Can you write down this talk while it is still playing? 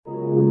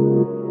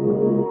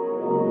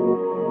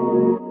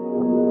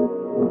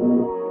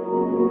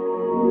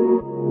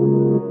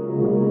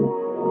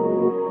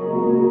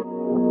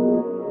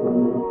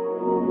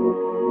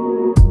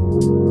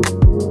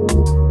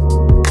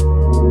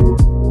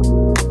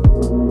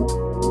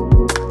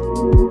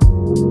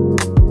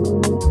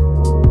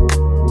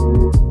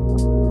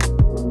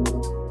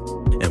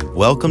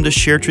Welcome to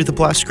Share Truth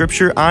Apply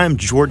Scripture. I'm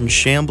Jordan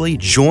Shambly,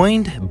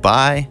 joined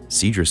by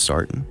Cedra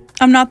Sarton.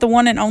 I'm not the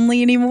one and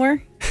only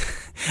anymore.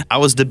 I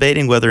was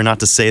debating whether or not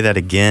to say that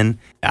again.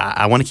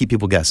 I want to keep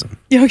people guessing.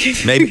 Okay.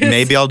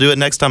 Maybe I'll do it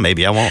next time.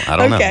 Maybe I won't. I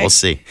don't know. We'll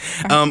see.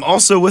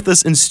 Also with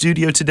us in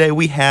studio today,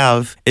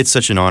 it's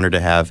such an honor to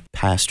have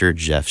Pastor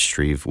Jeff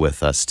Streve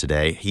with us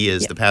today. He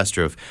is the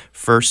pastor of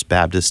First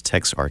Baptist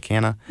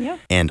Texarkana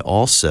and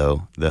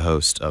also the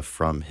host of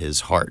From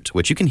His Heart,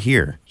 which you can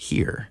hear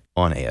here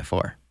on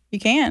AFR. You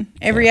can.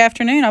 Every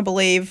afternoon, I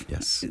believe.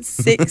 Yes.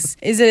 6.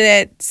 Is it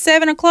at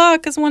 7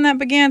 o'clock is when that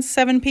begins?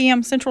 7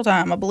 p.m. Central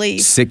Time, I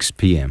believe. 6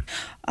 p.m.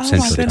 Oh,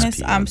 Central my goodness.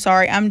 Time. I'm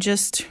sorry.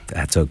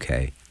 That's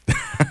okay.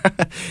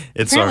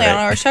 It's apparently all right. I don't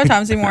know our show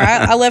times anymore.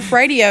 I left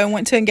radio and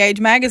went to Engage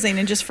Magazine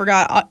and just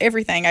forgot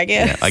everything, I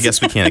guess. Yeah, I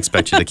guess we can't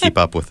expect you to keep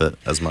up with it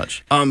as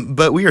much.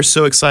 But we are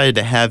so excited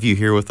to have you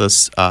here with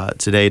us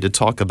today to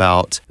talk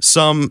about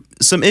some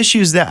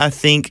issues that I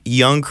think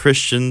young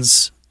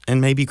Christians and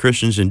maybe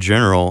Christians in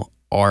general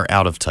are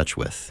out of touch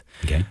with.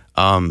 Okay.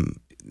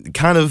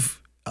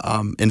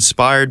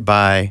 Inspired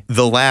by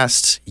the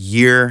last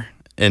year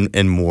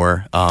and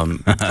more,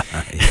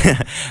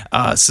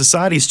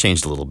 society's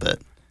changed a little bit.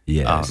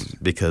 Yes.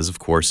 Because, of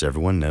course,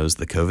 everyone knows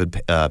the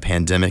COVID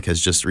pandemic has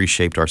just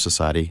reshaped our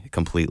society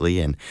completely,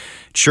 and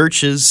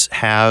churches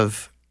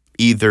have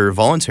either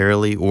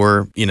voluntarily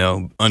or,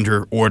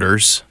 under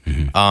orders,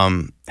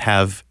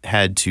 have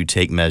had to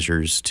take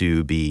measures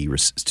to be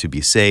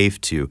safe,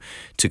 to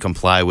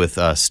comply with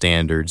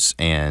standards,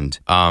 and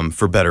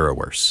for better or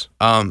worse.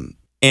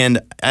 And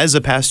as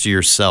a pastor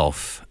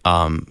yourself,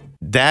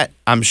 that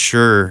I'm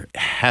sure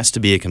has to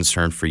be a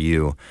concern for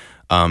you,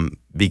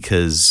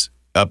 because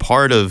a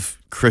part of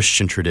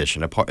Christian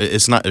tradition,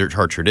 it's not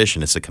our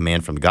tradition; it's a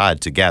command from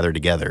God to gather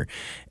together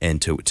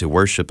and to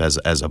worship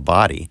as a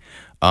body.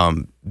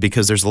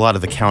 Because there's a lot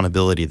of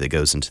accountability that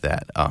goes into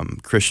that,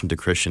 Christian to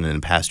Christian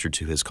and pastor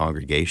to his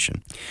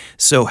congregation.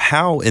 So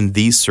how in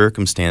these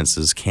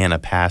circumstances can a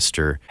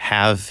pastor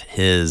have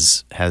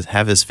his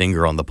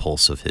finger on the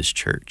pulse of his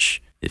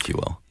church, if you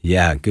will?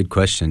 Yeah, good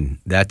question.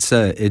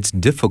 It's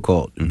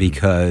difficult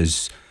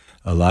because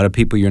a lot of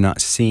people you're not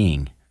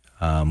seeing.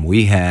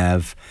 We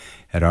have,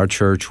 at our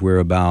church, we're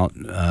about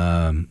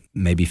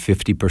maybe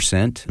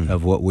 50%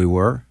 of what we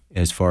were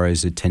as far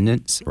as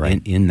attendance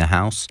in the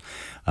house.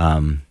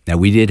 Now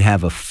we did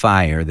have a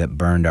fire that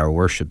burned our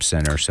worship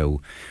center, so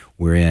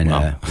we're in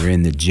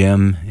the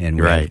gym, and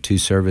we have 2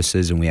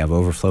 services, and we have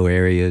overflow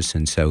areas,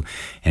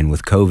 and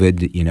with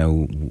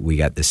COVID, we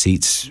got the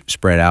seats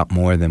spread out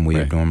more than we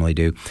normally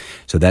do.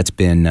 So that's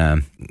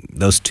been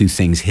those 2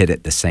 things hit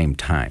at the same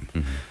time.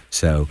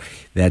 So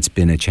that's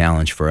been a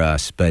challenge for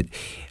us. But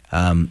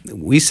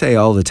we say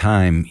all the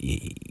time,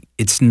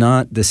 it's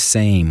not the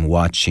same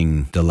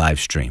watching the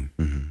live stream.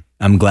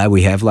 I'm glad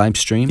we have live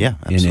stream. Yeah,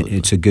 absolutely. And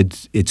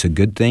it's a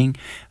good thing.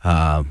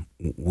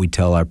 We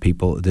tell our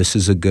people this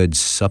is a good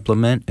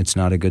supplement. It's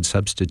not a good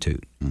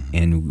substitute.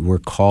 And we're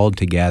called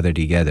to gather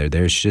together.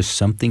 There's just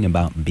something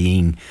about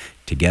being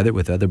together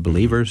with other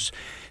believers.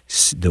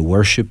 The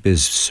worship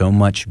is so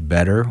much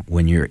better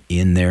when you're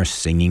in there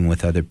singing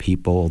with other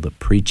people. The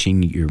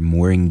preaching, you're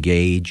more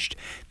engaged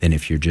than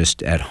if you're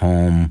just at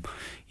home.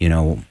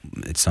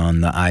 It's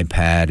on the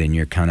iPad and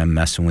you're kind of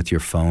messing with your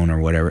phone or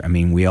whatever. I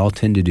mean, we all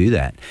tend to do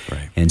that.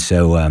 Right. And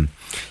so,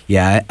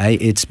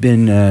 it's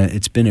been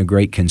a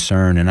great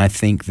concern. And I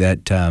think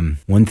that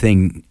one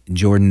thing,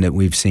 Jordan, that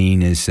we've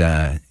seen is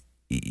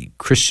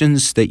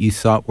Christians that you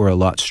thought were a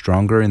lot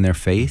stronger in their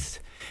faith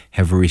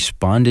have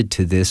responded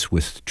to this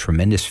with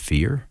tremendous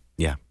fear.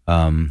 Yeah.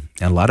 And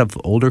a lot of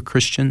older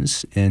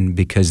Christians, and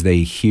because they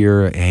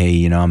hear,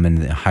 hey, I'm in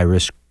the high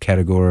risk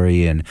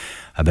category, and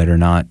I better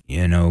not,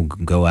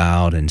 go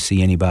out and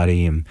see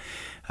anybody. And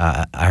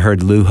I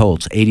heard Lou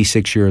Holtz,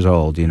 86 years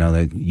old,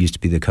 that used to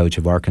be the coach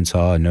of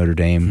Arkansas and Notre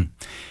Dame.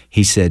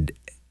 He said,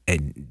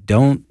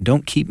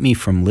 "Don't keep me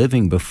from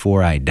living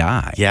before I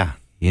die." Yeah.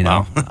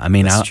 Wow. I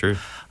mean, that's true.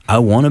 I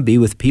want to be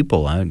with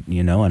people, and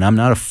I'm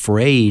not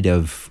afraid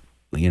of.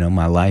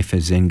 My life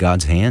is in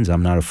God's hands.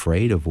 I'm not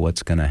afraid of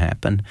what's going to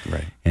happen.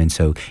 Right. And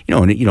so, you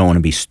don't want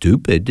to be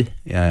stupid.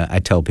 I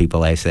tell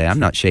people, I say, I'm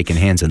not shaking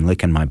hands and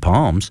licking my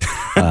palms.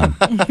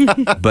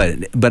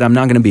 But I'm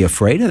not going to be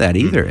afraid of that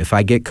either. If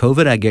I get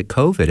COVID, I get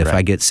COVID. If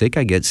I get sick,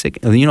 I get sick.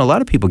 A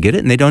lot of people get it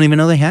and they don't even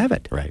know they have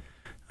it. Right.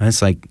 And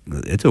it's like,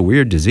 it's a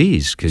weird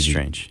disease.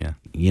 Strange, yeah.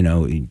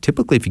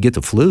 Typically if you get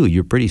the flu,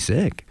 you're pretty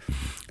sick.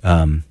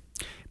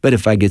 But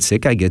if I get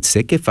sick, I get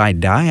sick. If I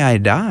die, I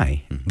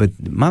die. But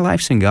my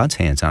life's in God's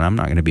hands, and I'm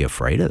not going to be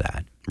afraid of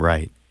that.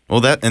 Right.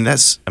 Well, that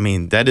is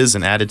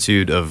an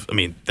attitude of,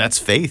 that's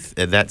faith.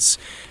 That's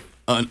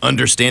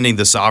understanding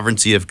the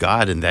sovereignty of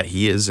God and that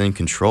He is in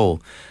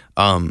control.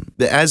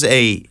 As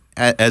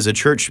a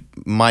church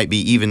might be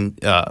even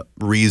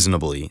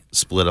reasonably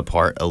split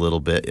apart a little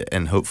bit,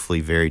 and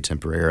hopefully very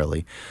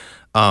temporarily.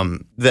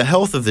 The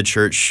health of the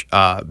church,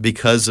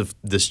 because of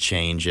this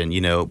change,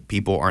 and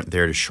people aren't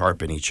there to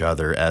sharpen each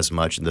other as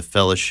much, and the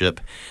fellowship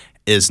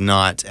is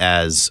not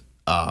as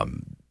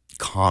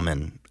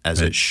common as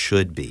it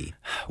should be.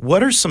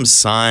 What are some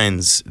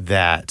signs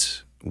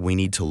that we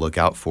need to look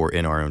out for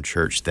in our own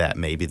church that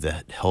maybe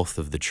the health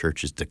of the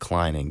church is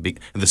declining?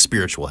 The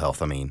spiritual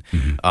health, I mean.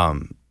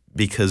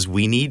 Because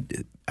we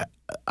need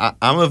 –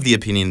 I'm of the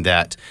opinion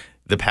that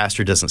the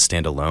pastor doesn't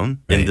stand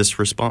alone in this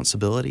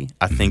responsibility.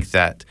 I think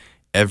that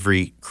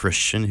every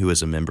Christian who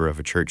is a member of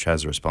a church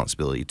has a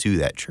responsibility to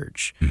that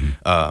church.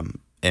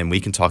 And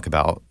we can talk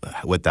about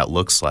what that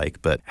looks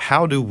like. But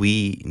how do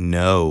we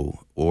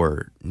know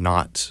or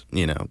not,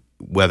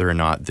 whether or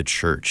not the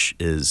church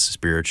is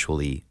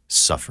spiritually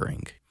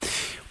suffering?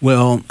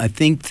 Well, I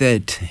think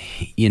that,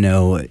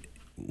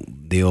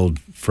 the old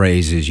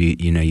phrase is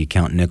you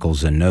count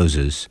nickels and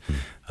noses.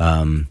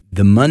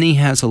 The money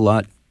has a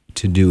lot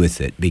to do with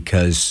it,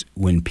 because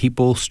when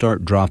people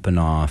start dropping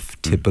off,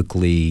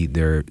 typically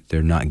they're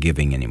not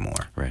giving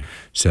anymore. Right.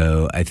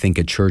 So I think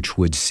a church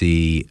would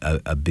see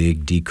a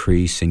big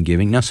decrease in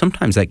giving. Now,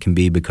 sometimes that can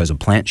be because a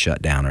plant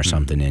shut down or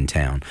something in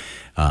town.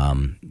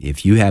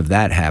 If you have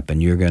that happen,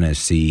 you're going to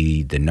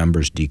see the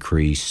numbers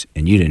decrease,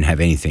 and you didn't have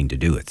anything to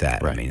do with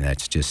that. Right. I mean,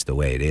 that's just the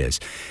way it is.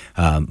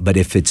 But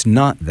if it's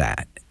not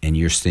that, and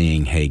you're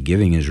seeing, hey,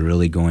 giving is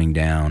really going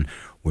down,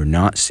 we're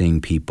not seeing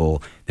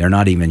people, they're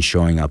not even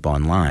showing up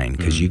online,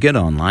 because you get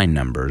online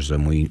numbers,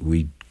 and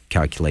we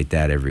calculate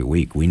that every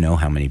week. We know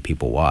how many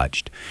people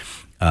watched.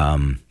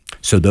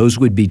 So those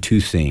would be two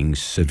things.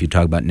 So if you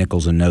talk about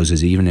nickels and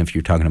noses, even if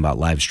you're talking about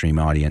live stream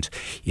audience,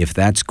 if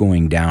that's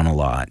going down a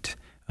lot,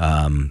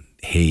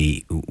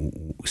 hey,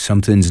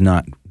 something's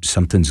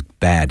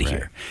bad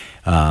here.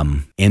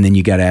 And then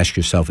you got to ask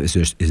yourself, is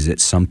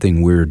it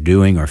something we're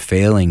doing or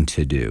failing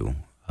to do?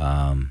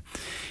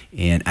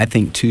 And I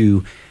think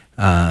too,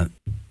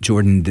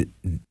 Jordan,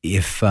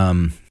 if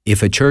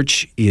a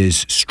church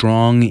is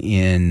strong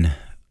in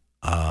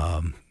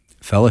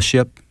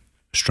fellowship,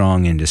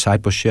 strong in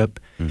discipleship,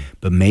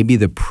 but maybe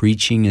the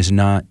preaching is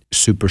not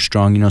super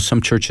strong.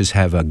 Some churches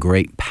have a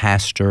great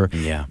pastor.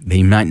 Yeah.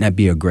 He might not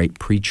be a great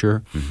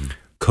preacher.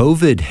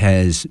 COVID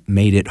has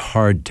made it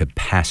hard to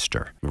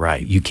pastor.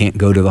 Right. You can't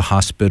go to the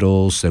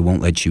hospitals. They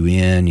won't let you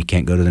in. You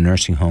can't go to the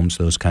nursing homes,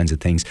 those kinds of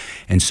things.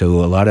 And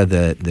so a lot of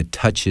the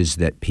touches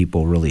that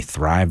people really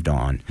thrived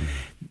on,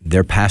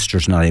 their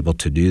pastor's not able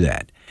to do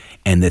that.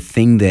 And the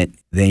thing that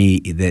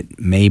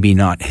maybe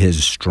not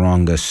his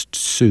strongest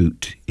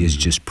suit is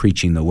just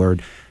preaching the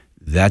word.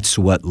 That's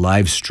what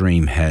live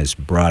stream has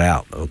brought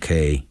out,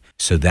 okay?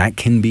 So that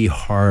can be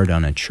hard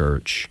on a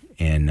church,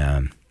 and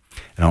I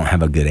don't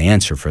have a good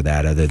answer for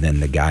that, other than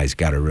the guy's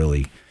got to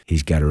really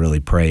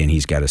pray, and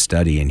he's got to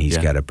study, and he's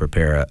got to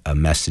prepare a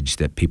message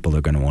that people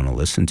are going to want to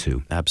listen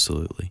to.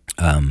 Absolutely.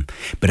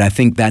 But I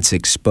think that's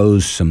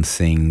exposed some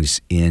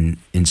things in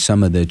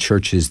some of the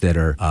churches that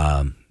are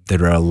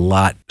a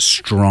lot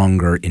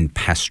stronger in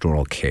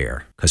pastoral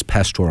care, because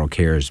pastoral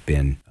care has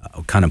been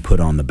kind of put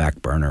on the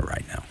back burner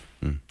right now.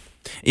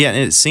 Yeah, and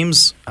it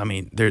seems,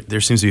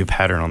 there seems to be a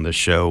pattern on this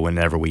show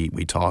whenever we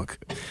talk,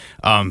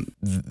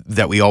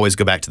 that we always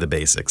go back to the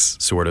basics,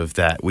 sort of,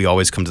 that we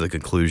always come to the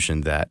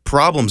conclusion that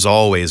problems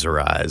always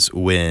arise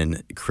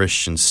when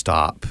Christians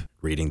stop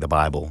reading the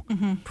Bible,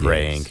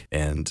 praying,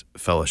 and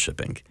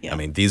fellowshipping. Yeah.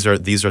 These are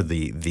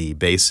the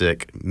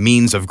basic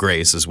means of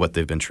grace, is what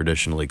they've been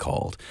traditionally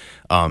called,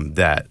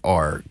 that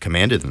are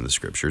commanded in the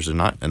Scriptures. They're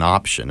not an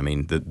option.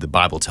 The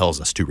Bible tells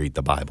us to read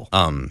the Bible.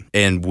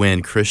 And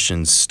when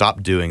Christians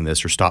stop doing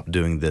this, or stop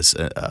doing this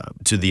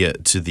to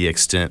the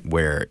extent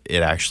where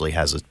it actually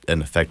has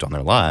an effect on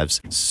their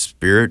lives,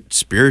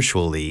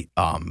 spiritually,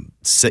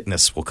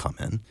 sickness will come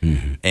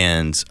in.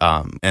 And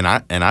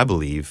I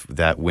believe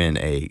that when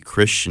a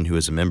Christian who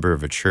is a member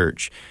of a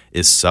church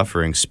is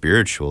suffering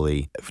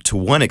spiritually, to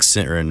one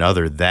extent or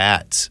another,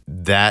 that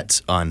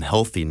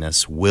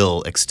unhealthiness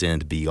will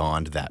extend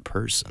beyond that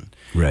person,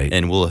 right,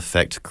 and will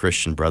affect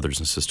Christian brothers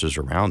and sisters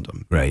around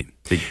them, right.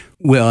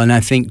 Well, and I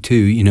think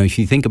too, if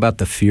you think about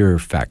the fear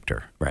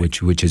factor,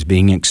 right, which is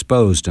being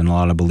exposed in a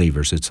lot of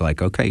believers, it's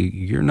like, okay,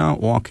 you're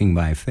not walking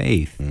by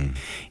faith.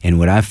 And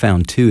what I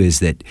found too is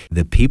that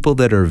the people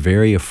that are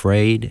very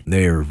afraid,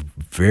 they're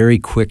very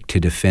quick to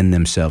defend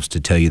themselves, to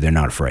tell you they're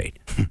not afraid.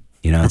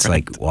 It's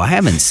like, well, I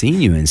haven't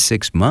seen you in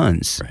 6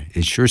 months. Right.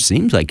 It sure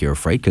seems like you're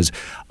afraid, because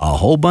a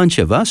whole bunch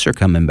of us are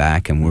coming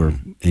back, and we're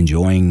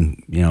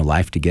enjoying,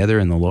 life together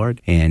in the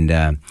Lord.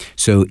 And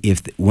so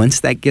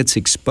once that gets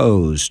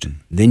exposed,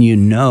 then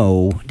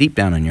deep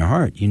down in your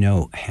heart,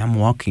 hey, I'm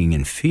walking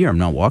in fear. I'm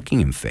not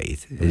walking in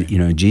faith.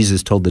 Right.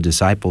 Jesus told the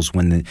disciples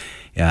when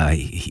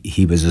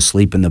he was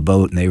asleep in the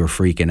boat and they were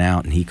freaking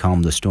out, and he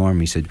calmed the storm.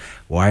 He said,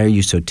 "Why are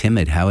you so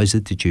timid? How is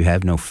it that you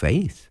have no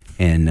faith?"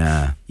 And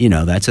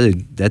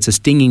that's a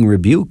stinging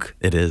rebuke.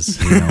 It is.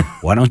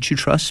 Why don't you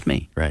trust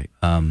me? Right.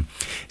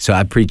 So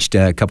I preached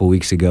a couple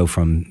weeks ago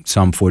from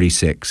Psalm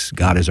 46.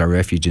 God is our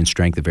refuge and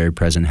strength, a very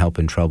present help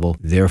in trouble.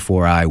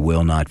 Therefore I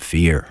will not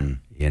fear.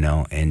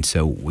 And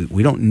so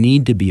we don't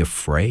need to be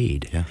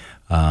afraid.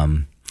 Yeah.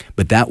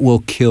 But that will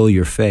kill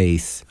your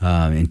faith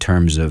in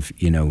terms of,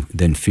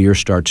 then fear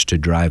starts to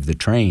drive the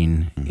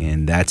train,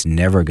 and that's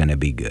never going to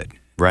be good.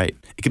 Right.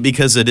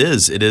 Because it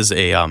is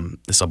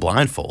it's a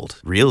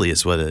blindfold, really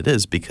is what it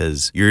is,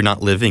 because you're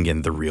not living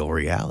in the real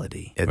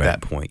reality at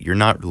that point. You're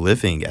not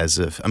living as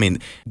if,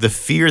 the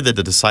fear that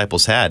the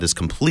disciples had is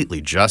completely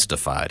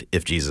justified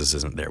if Jesus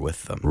isn't there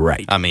with them.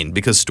 Right.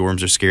 Because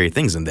storms are scary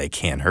things and they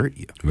can hurt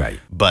you. Right.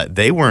 But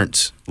they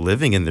weren't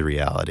living in the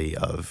reality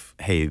of,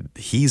 hey,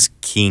 he's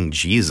King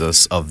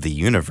Jesus of the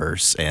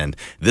universe, and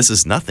this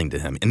is nothing to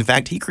him. In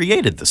fact, he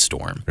created the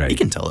storm. Right. He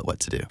can tell it what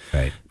to do.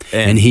 Right.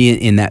 And he,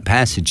 in that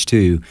passage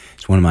too,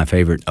 it's one of my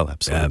favorite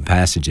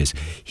passages.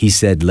 He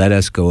said, let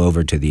us go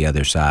over to the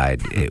other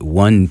side.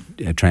 One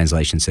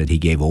translation said he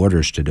gave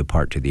orders to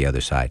depart to the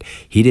other side.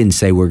 He didn't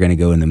say we're going to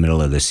go in the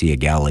middle of the Sea of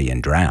Galilee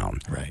and drown.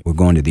 Right. We're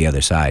going to the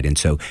other side. And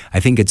so I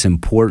think it's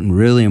important,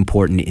 really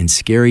important in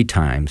scary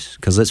times,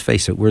 because let's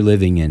face it, we're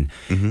living in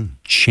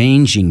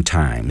changing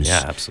times.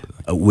 Yeah,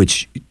 absolutely.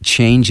 Which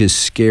change is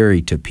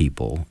scary to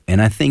people.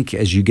 And I think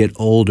as you get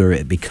older,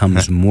 it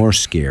becomes more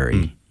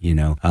scary.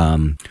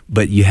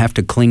 But you have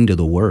to cling to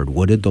the word.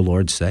 What did the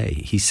Lord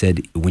say? He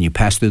said, when you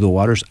pass through the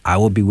waters, I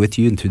will be with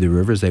you, and through the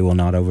rivers, they will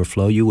not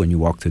overflow you. When you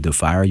walk through the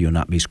fire, you'll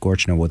not be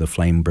scorched, nor will the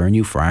flame burn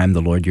you. For I am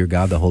the Lord your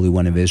God, the Holy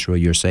One of Israel,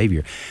 your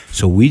Savior.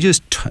 So we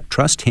just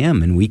trust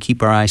him, and we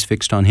keep our eyes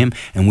fixed on him,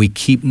 and we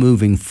keep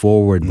moving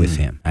forward with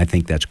him. I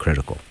think that's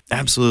critical.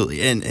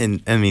 Absolutely.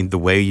 And the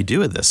way you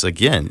do this,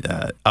 again,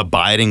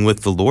 abiding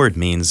with the Lord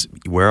means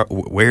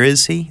where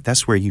is he?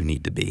 That's where you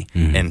need to be.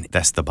 And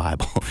that's the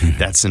Bible.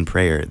 That's in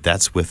prayer.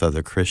 That's with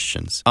other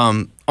Christians.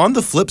 On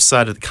the flip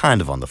side of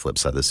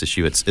this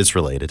issue, it's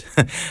related.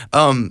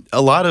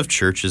 A lot of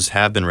churches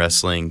have been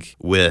wrestling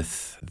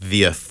with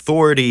the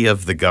authority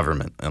of the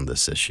government on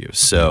this issue.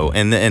 So,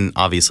 and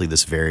obviously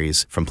this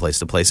varies from place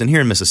to place. And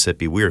here in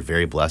Mississippi, we are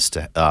very blessed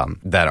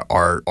that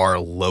our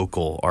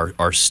local,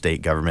 our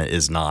state government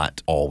is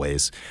not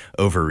always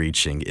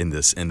overreaching in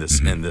this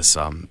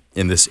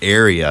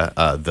area.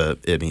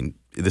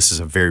 This is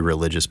a very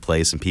religious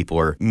place, and people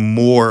are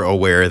more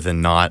aware than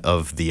not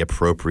of the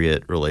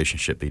appropriate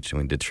relationship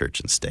between the church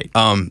and state.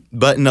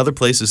 But in other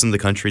places in the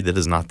country, that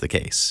is not the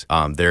case.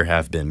 There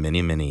have been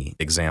many, many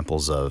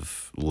examples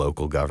of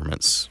local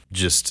governments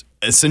just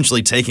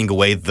essentially taking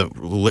away the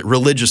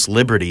religious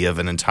liberty of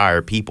an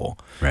entire people.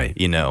 Right.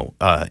 In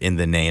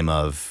the name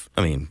of,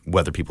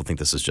 whether people think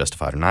this is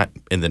justified or not,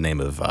 in the name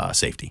of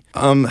safety.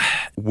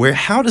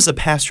 How does a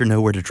pastor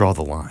know where to draw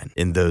the line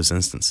in those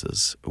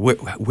instances?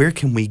 Where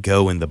can we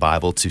go in the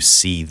Bible to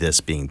see this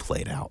being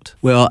played out?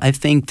 Well, I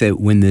think that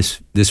when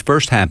this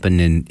first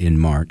happened in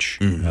March,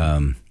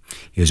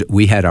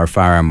 we had our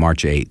fire on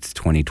March 8th,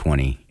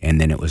 2020, and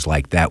then it was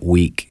like that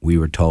week we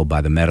were told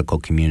by the medical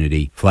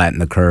community, flatten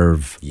the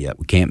curve, we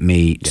can't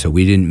meet. So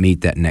we didn't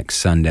meet that next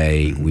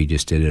Sunday. We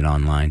just did it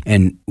online.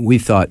 And we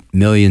thought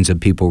millions of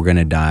people were going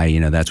to die.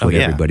 That's what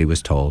everybody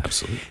was told.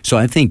 Absolutely. So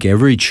I think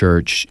every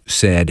church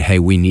said, hey,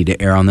 we need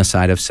to err on the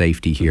side of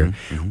safety here.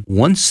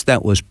 Once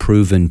that was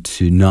proven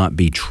to not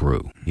be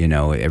true,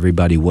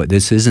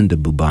 this isn't the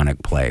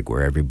bubonic plague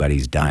where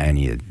everybody's dying,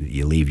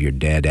 you leave your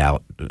dead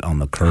out on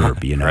the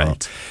curb,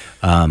 Right.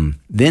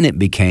 Then it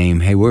became,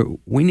 hey,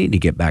 we need to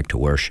get back to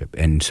worship.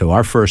 And so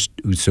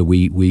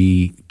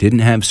we didn't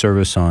have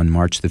service on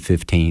March the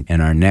 15th, and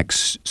our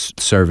next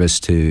service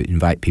to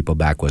invite people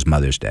back was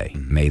Mother's Day,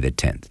 May the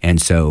 10th.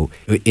 And so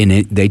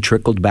they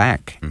trickled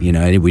back, we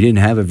didn't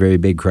have a very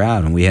big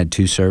crowd, and we had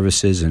 2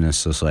 services, and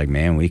it's just like,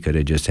 man, we could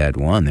have just had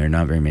one. There are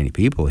not very many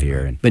people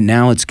here. But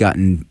now it's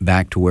gotten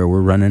back to where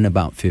we're running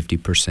about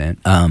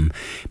 50%.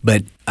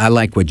 But I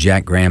like what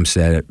Jack Graham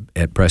said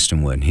at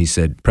Prestonwood. He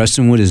said,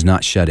 Prestonwood is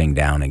not shutting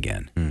down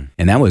again.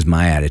 And that was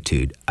my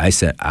attitude. I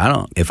said,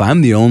 if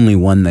I'm the only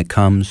one that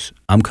comes,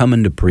 I'm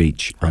coming to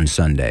preach on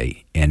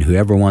Sunday. And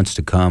whoever wants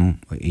to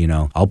come,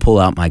 I'll pull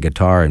out my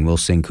guitar and we'll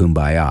sing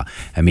Kumbaya.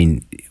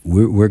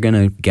 We're going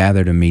to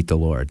gather to meet the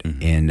Lord.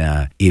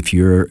 And if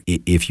you're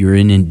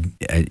in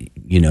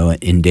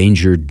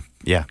endangered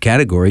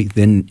category,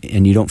 then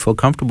and you don't feel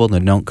comfortable,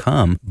 then don't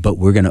come. But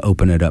we're going to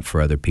open it up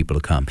for other people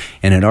to come.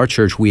 And at our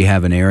church, we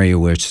have an area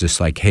where it's just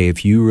like, hey,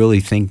 if you really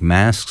think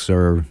masks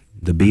are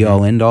the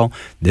be-all, end-all,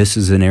 this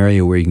is an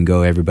area where you can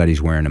go,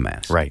 everybody's wearing a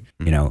mask. Right.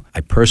 I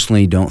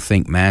personally don't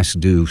think masks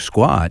do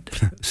squat.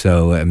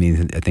 So, I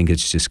think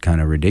it's just kind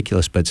of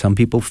ridiculous. But some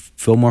people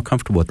feel more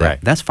comfortable with that.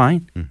 Right. That's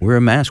fine. Wear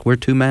a mask, wear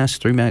 2 masks,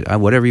 3 masks,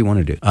 whatever you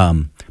want to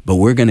do. But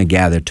we're going to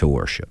gather to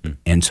worship.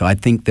 And so I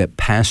think that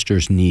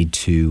pastors need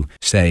to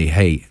say,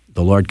 hey,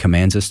 the Lord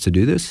commands us to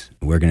do this,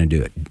 we're going to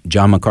do it.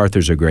 John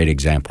MacArthur's a great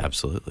example.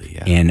 Absolutely,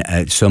 yeah.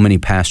 And so many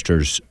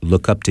pastors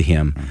look up to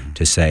him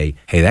to say,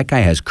 hey, that guy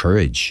has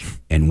courage,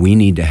 and we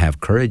need to have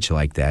courage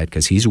like that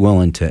because he's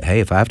willing to, hey,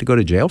 if I have to go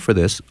to jail for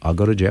this, I'll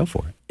go to jail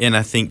for it. And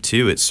I think,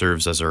 too, it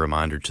serves as a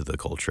reminder to the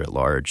culture at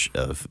large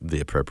of the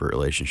appropriate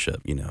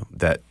relationship,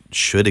 that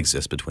should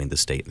exist between the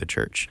state and the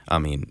church. I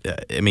mean,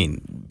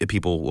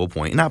 people will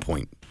point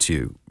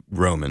to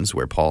Romans,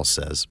 where Paul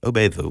says,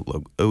 obey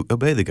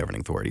the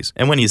governing authorities.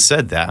 And when he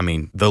said that,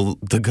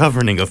 the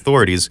governing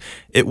authorities,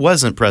 it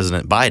wasn't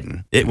President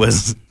Biden. It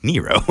was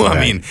Nero.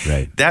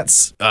 Right.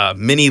 That's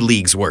many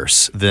leagues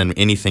worse than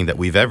anything that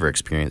we've ever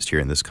experienced here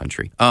in this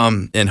country.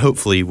 And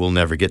hopefully we'll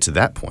never get to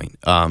that point.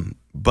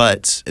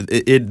 But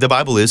the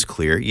Bible is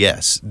clear.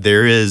 Yes,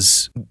 there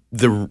is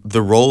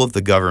the role of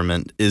the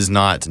government is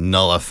not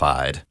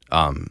nullified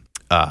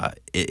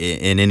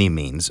in any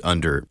means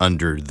under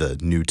the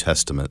New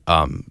Testament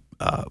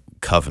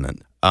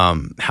covenant.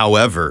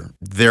 However,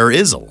 there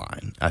is a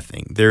line, I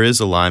think. There is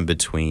a line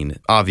between,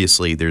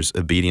 obviously, there's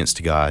obedience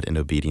to God and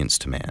obedience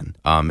to man.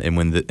 And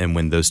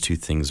when those two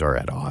things are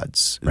at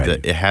odds, right.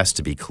 It has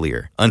to be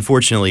clear.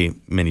 Unfortunately,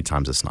 many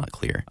times it's not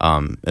clear.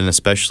 And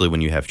especially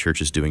when you have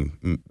churches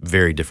doing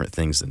very different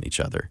things than each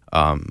other.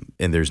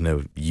 And there's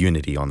no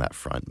unity on that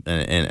front.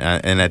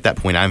 And at that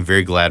point, I'm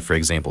very glad for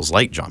examples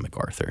like John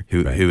MacArthur,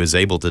 who is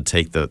able to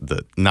take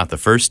the not the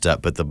first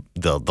step, but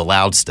the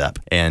loud step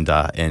and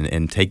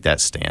take that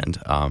stand.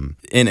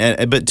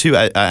 But too,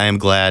 I am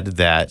glad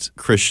that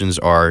Christians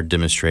are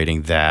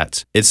demonstrating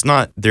that it's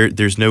not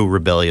there's no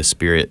rebellious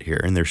spirit here,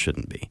 and there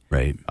shouldn't be.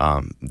 Right.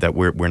 That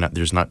we're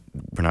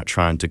not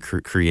trying to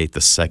create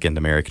the second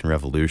American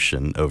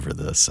Revolution over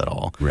this at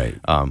all. Right.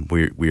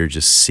 We are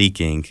just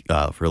seeking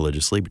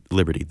religious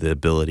liberty, the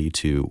ability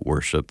to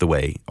worship the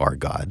way our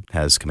God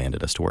has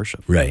commanded us to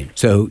worship. Right.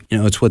 So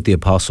it's what the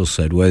apostles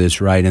said: whether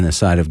it's right in the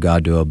sight of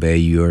God to obey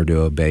you or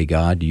to obey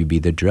God, you be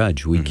the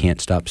judge. We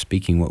can't stop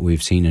speaking what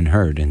we've seen and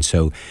heard. And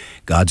so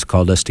God's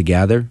called us to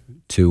gather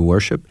to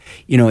worship.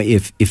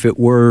 If it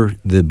were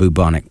the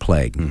bubonic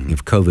plague,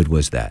 if COVID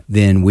was that,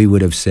 then we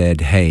would have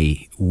said,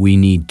 hey, we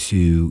need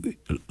to,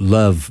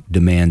 love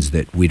demands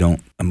that we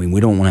don't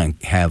want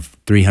to have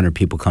 300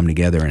 people come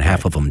together and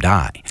half of them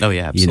die. Oh,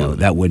 yeah, absolutely.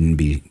 That wouldn't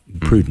be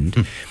prudent.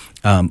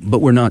 But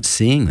we're not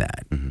seeing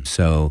that.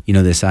 So,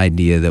 this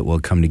idea that we'll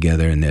come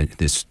together and that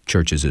this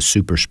church is a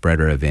super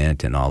spreader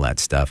event and all that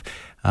stuff,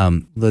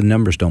 the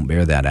numbers don't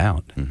bear that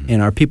out.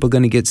 And are people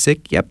going to get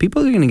sick? Yeah,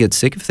 people are going to get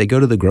sick if they go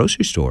to the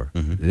grocery store.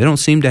 They don't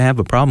seem to have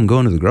a problem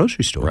going to the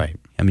grocery store. Right.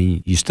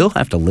 You still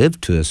have to live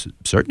to a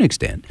certain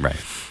extent.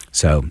 Right.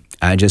 So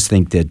I just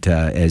think that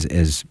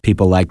as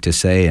people like to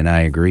say, and I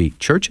agree,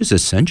 church is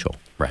essential.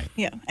 Right.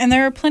 Yeah. And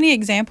there are plenty of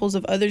examples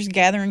of others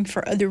gathering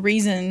for other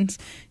reasons,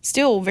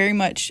 still very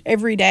much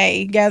every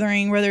day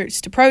gathering, whether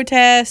it's to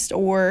protest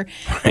or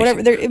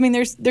whatever.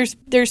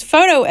 There's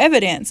photo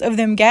evidence of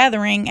them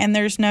gathering, and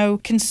there's no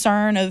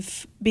concern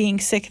of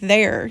being sick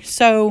there.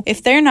 So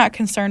if they're not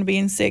concerned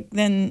being sick,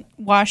 then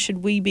why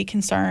should we be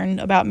concerned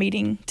about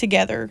meeting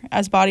together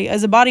as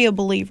a body of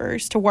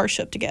believers to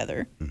worship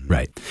together?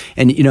 Right.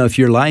 And if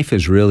your life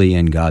is really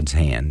in God's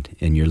hand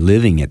and you're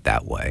living it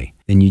that way,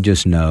 then you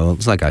just know,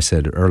 it's like I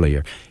said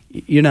earlier,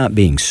 you're not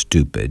being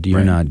stupid.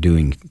 You're not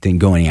going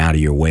out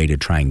of your way to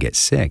try and get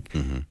sick.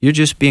 You're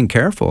just being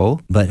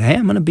careful. But hey,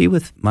 I'm going to be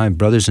with my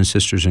brothers and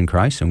sisters in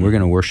Christ, and we're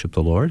going to worship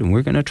the Lord, and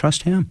we're going to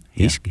trust Him.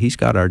 He's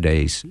got our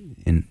days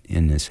in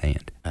His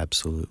hand.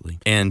 Absolutely.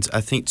 And I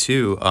think,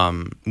 too,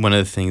 one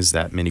of the things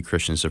that many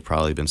Christians have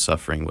probably been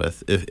suffering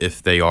with,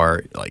 if they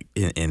are like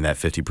in that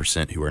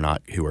 50%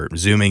 who are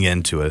zooming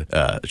into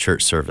a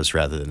church service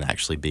rather than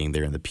actually being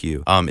there in the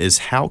pew, is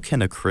how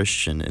can a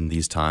Christian in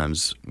these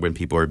times when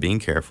people are being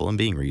careful and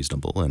being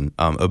reasonable and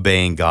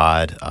obeying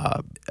God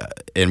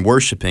and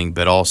worshiping,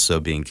 but also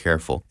being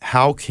careful,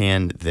 how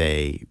can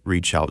they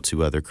reach out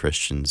to other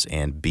Christians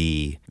and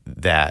be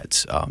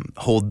that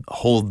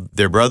hold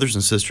their brothers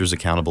and sisters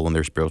accountable in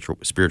their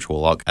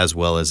spiritual walk, as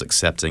well as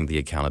accepting the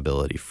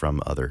accountability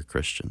from other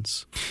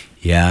Christians?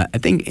 Yeah, I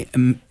think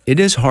it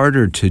is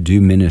harder to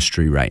do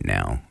ministry right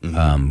now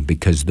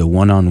because the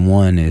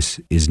one-on-one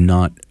is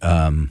not,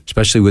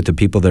 especially with the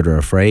people that are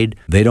afraid,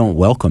 they don't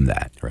welcome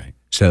that. Right.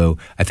 So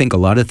I think a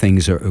lot of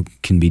things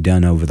can be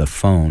done over the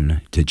phone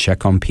to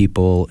check on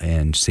people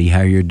and see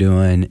how you're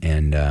doing.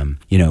 And,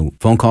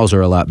 phone calls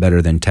are a lot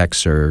better than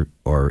texts or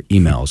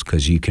emails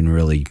because you can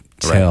really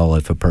tell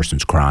if a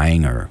person's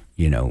crying or,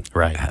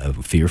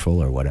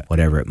 fearful or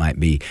whatever it might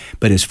be.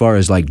 But as far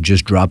as like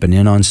just dropping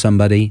in on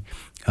somebody,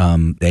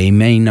 they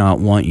may not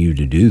want you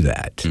to do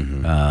that.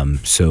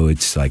 So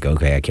it's like,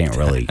 okay, I can't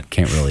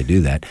really do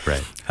that.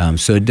 Right.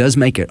 So it does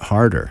make it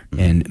harder.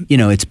 And,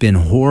 it's been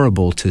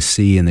horrible to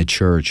see in the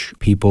church,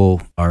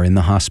 people are in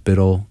the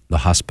hospital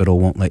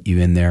won't let you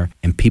in there,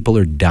 and people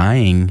are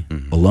dying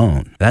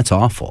alone. That's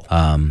awful.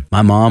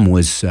 My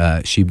mom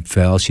she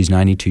fell, she's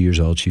 92 years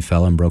old, she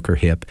fell and broke her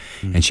hip,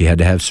 and she had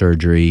to have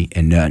surgery,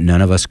 and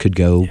none of us could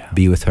go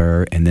be with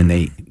her, and then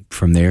they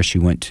from there, she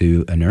went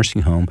to a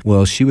nursing home.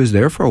 Well, she was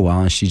there for a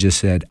while, and she just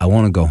said, I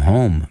want to go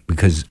home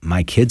because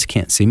my kids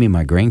can't see me.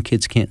 My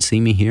grandkids can't see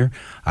me here.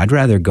 I'd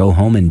rather go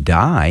home and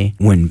die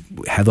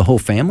have the whole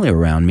family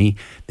around me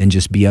than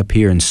just be up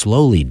here and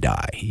slowly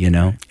die,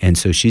 And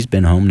so she's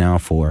been home now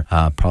for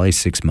probably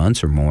 6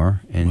 months or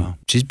more, and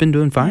she's been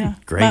doing fine. Yeah.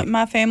 Great.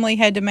 My family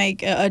had to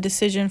make a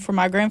decision for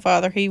my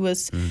grandfather. He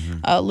was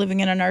living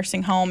in a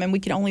nursing home, and we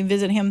could only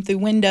visit him through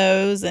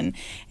windows and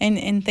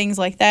things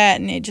like that.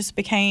 And it just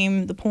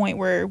became the point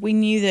where we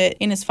knew that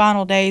in his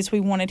final days, we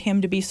wanted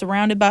him to be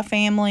surrounded by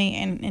family,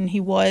 and he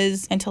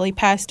was until he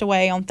passed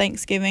away on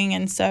Thanksgiving.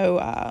 And so,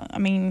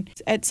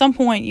 at some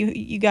point,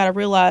 you got to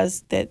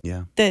realize that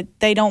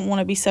they don't want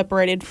to be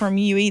separated from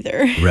you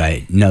either.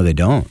 Right. No, they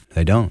don't.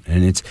 They don't.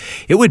 And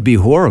it would be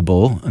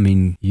horrible. I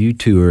mean, you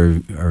two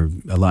are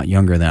a lot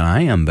younger than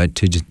I am, but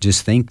to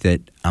just think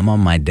that I'm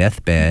on my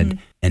deathbed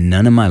and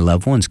none of my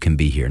loved ones can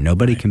be here.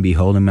 Nobody can be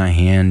holding my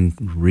hand,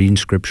 reading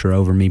scripture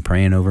over me,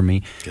 praying over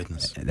me.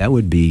 Goodness. That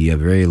would be a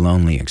very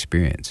lonely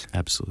experience.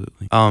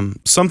 Absolutely.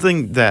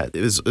 Something that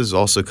is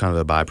also kind of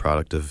a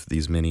byproduct of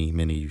these many,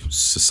 many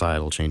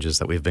societal changes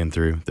that we've been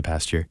through the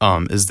past year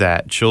is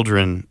that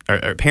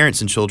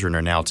parents and children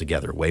are now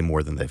together way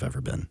more than they've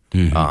ever been.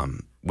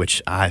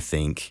 Which I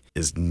think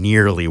is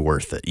nearly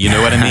worth it. You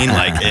know what I mean?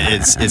 Like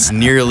it's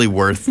nearly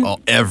worth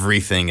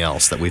everything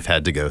else that we've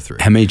had to go through.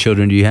 How many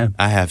children do you have?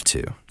 I have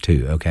 2.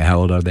 2. Okay. How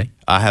old are they?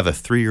 I have a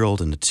 3-year-old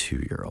and a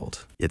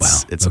 2-year-old.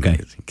 It's okay.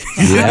 amazing.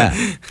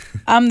 Yeah.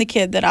 I'm the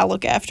kid that I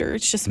look after.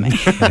 It's just me.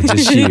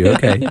 Just you.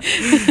 Okay.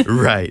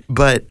 Right.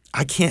 But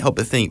I can't help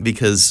but think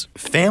because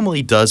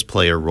family does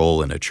play a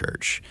role in a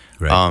church.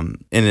 Right.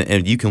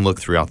 And you can look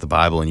throughout the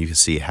Bible and you can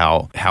see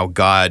how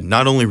God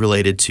not only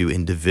related to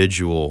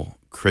individual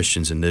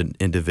Christians and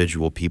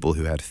individual people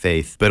who had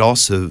faith, but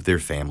also their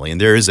family. And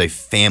there is a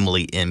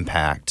family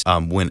impact.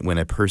 When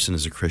a person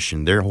is a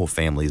Christian, their whole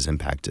family is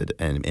impacted.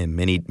 And in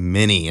many,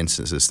 many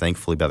instances,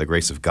 thankfully, by the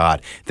grace of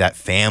God, that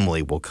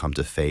family will come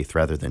to faith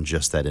rather than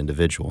just that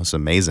individual. It's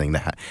amazing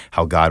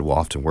how God will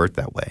often work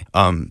that way.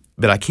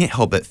 But I can't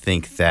help but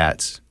think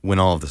that when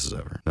all of this is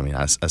over, I mean,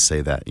 I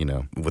say that,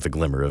 with a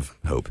glimmer of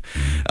hope.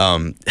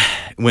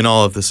 When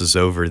all of this is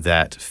over,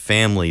 that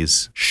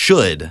families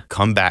should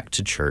come back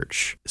to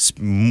church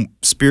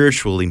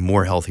spiritually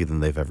more healthy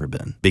than they've ever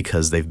been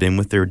because they've been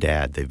with their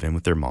dad, they've been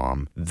with their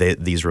mom.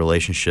 These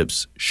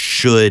relationships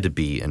should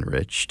be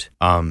enriched.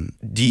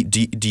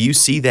 Do you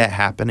see that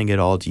happening at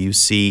all? Do you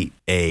see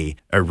a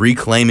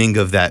reclaiming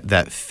of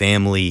that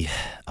family,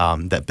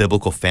 that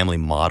biblical family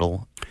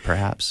model,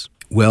 perhaps?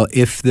 Well,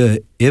 if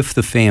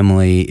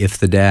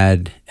the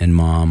dad and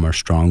mom are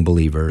strong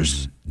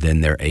believers,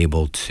 then they're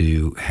able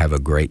to have a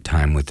great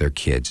time with their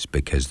kids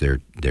because they're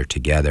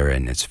together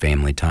and it's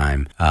family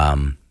time.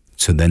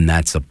 So then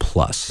that's a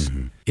plus.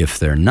 If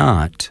they're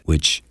not,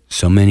 which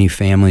so many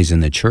families in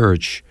the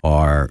church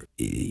are,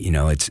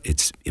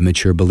 it's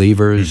immature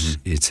believers.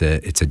 It's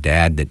a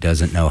dad that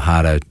doesn't know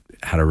how to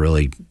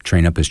really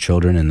train up his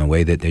children in the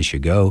way that they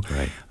should go.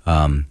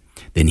 Right.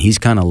 Then he's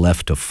kind of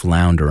left to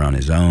flounder on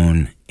his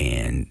own,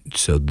 and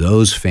so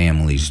those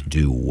families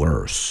do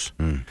worse.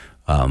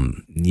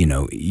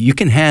 You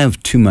can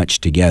have too much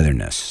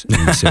togetherness.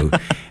 And so,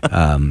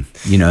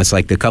 it's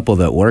like the couple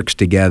that works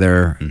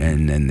together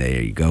and then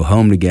they go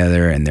home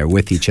together and they're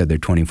with each other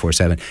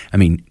 24/7. I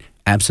mean,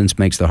 absence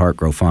makes the heart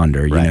grow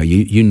fonder. Right.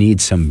 You need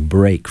some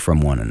break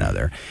from one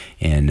another.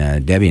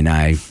 And Debbie and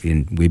I,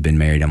 we've been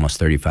married almost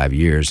 35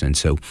 years, and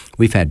so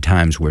we've had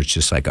times where it's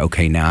just like,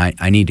 okay, now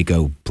I need to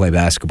go play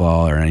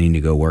basketball or I need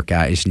to go work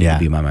out. I just need to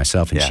be by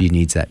myself, and she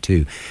needs that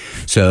too.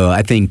 So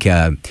I think,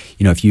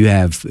 if you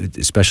have,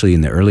 especially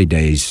in the early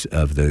days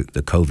of the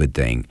COVID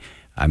thing,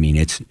 I mean,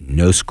 it's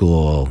no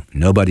school,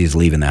 nobody's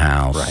leaving the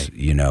house.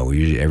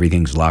 Right.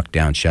 Everything's locked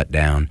down, shut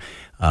down.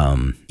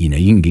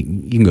 You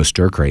can go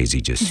stir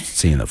crazy just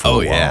seeing the four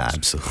walls. Oh yeah,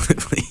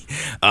 absolutely.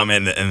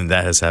 And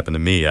that has happened to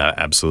me.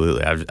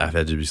 Absolutely, I've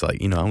had to be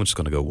like, I'm just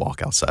going to go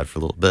walk outside for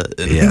a little bit.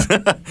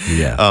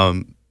 Yeah.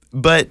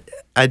 But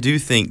I do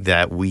think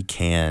that we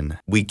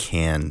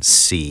can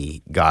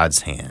see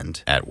God's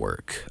hand at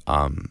work,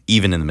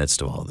 even in the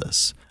midst of all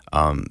this.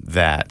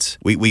 That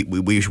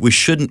we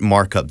shouldn't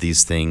mark up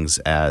these things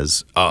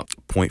as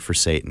point for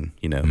Satan,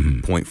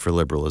 point for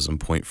liberalism,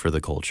 point for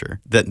the culture.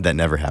 That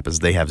never happens.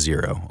 They have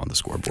 0 on the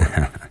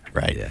scoreboard,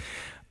 right? Yeah.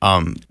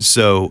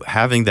 So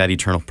having that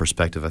eternal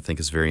perspective, I think,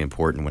 is very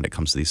important when it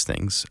comes to these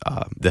things,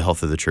 the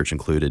health of the church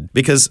included,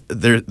 because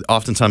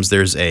oftentimes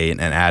there's an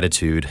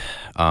attitude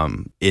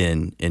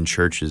in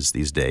churches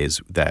these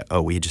days that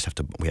we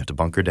have to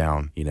bunker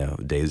down.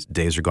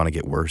 Days are going to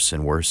get worse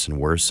and worse and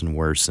worse and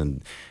worse,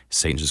 and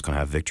Satan's just going to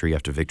have victory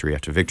after victory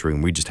after victory,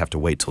 and we just have to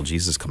wait till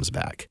Jesus comes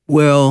back.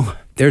 Well,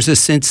 there's a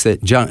sense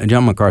that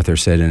John MacArthur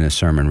said in a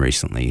sermon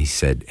recently. He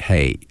said,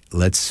 "Hey,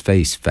 let's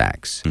face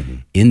facts.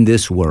 In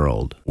this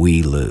world,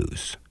 we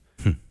lose."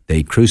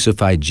 They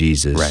crucified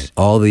Jesus. Right.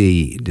 All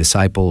the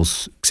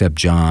disciples except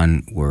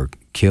John were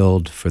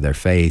killed for their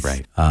faith.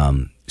 Right.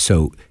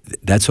 So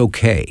that's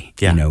okay.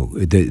 Yeah. You know,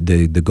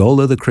 the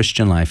goal of the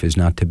Christian life is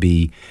not to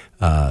be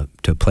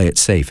to play it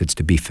safe. It's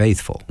to be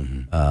faithful,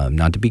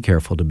 not to be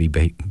careful. To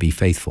be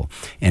faithful.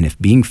 And if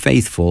being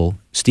faithful,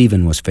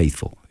 Stephen was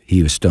faithful.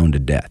 He was stoned to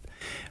death,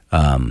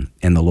 and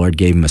the Lord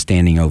gave him a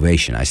standing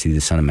ovation. I see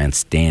the Son of Man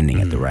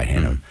standing at the right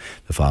hand of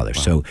the Father.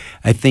 Wow. So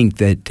I think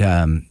that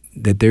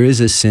that there is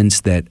a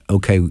sense that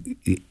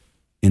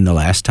in the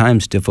last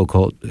times in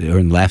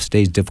the last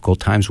days, difficult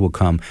times will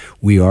come.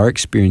 We are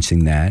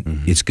experiencing that.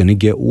 It's going to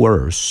get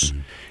worse.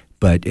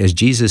 But as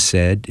Jesus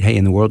said, hey,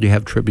 in the world you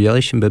have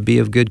tribulation, but be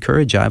of good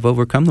courage. I've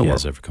overcome the world.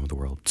 Yes, overcome the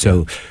world.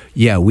 So,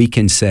 we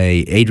can say,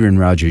 Adrian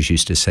Rogers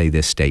used to say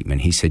this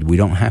statement. He said, we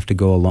don't have to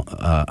go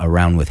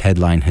around with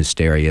headline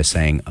hysteria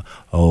saying,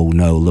 oh,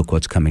 no, look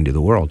what's coming to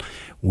the world.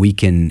 We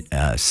can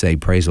say,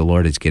 praise the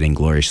Lord, it's getting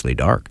gloriously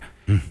dark.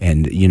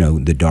 And,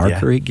 the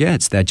darker it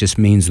gets, that just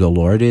means the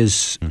Lord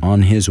is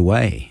on his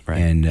way. Right.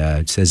 And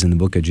it says in the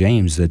book of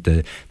James that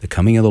the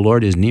coming of the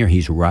Lord is near.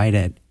 He's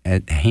right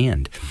at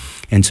hand.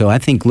 And so I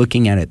think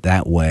looking at it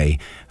that way,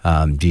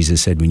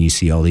 Jesus said, when you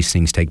see all these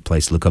things take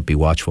place, look up, be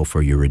watchful,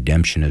 for your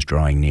redemption is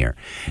drawing near.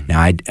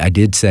 Now, I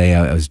did say,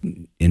 I was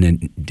in a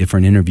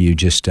different interview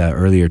just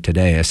earlier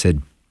today, I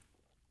said,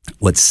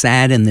 what's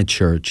sad in the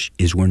church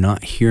is we're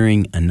not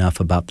hearing enough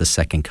about the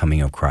second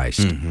coming of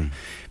Christ.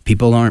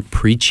 People aren't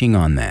preaching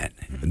on that.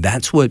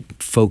 That's what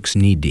folks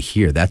need to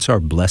hear. That's our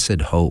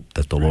blessed hope,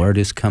 that the Lord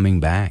is coming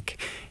back.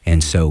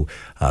 And so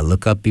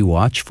look up, be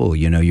watchful.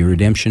 Your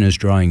redemption is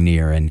drawing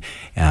near, and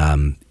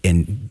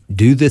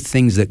do the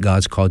things that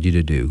God's called you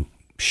to do.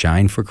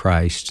 Shine for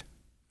Christ.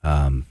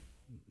 Let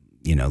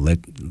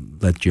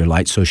your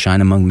light so shine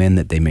among men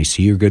that they may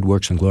see your good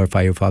works and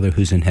glorify your Father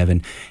who's in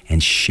heaven,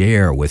 and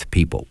share with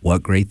people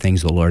what great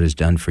things the Lord has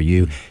done for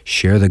you.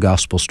 Share the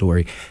gospel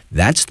story.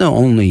 That's the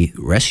only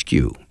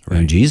rescue.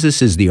 Right. And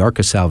Jesus is the ark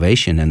of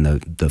salvation, and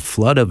the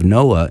flood of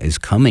Noah is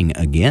coming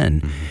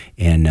again.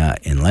 And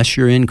unless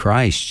you're in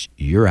Christ,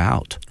 you're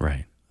out.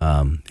 Right.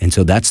 And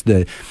so that's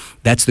the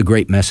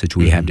great message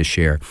we have to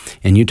share.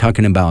 And you're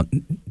talking about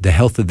the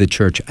health of the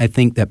church. I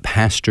think that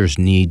pastors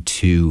need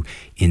to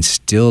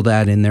instill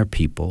that in their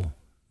people.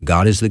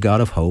 God is the God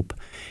of hope,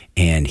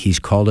 and he's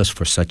called us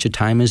for such a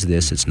time as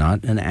this. It's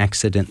not an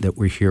accident that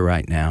we're here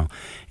right now.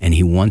 And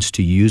he wants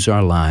to use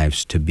our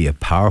lives to be a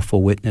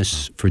powerful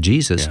witness for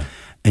Jesus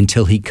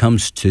until he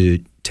comes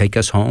to take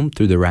us home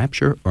through the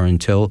rapture, or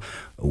until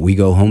we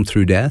go home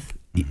through death.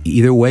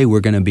 Either way,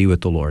 we're going to be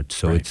with the Lord.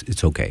 So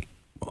it's okay.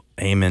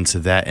 Amen to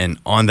that. And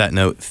on that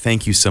note,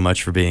 thank you so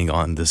much for being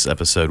on this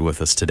episode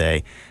with us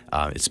today.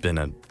 It's been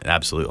an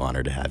absolute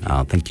honor to have you.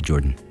 Oh, thank you,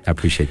 Jordan. I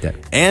appreciate that.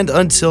 And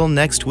until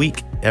next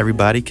week,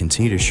 everybody,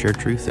 continue to share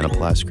truth and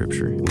apply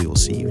Scripture. We will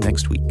see you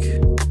next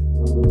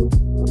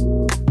week.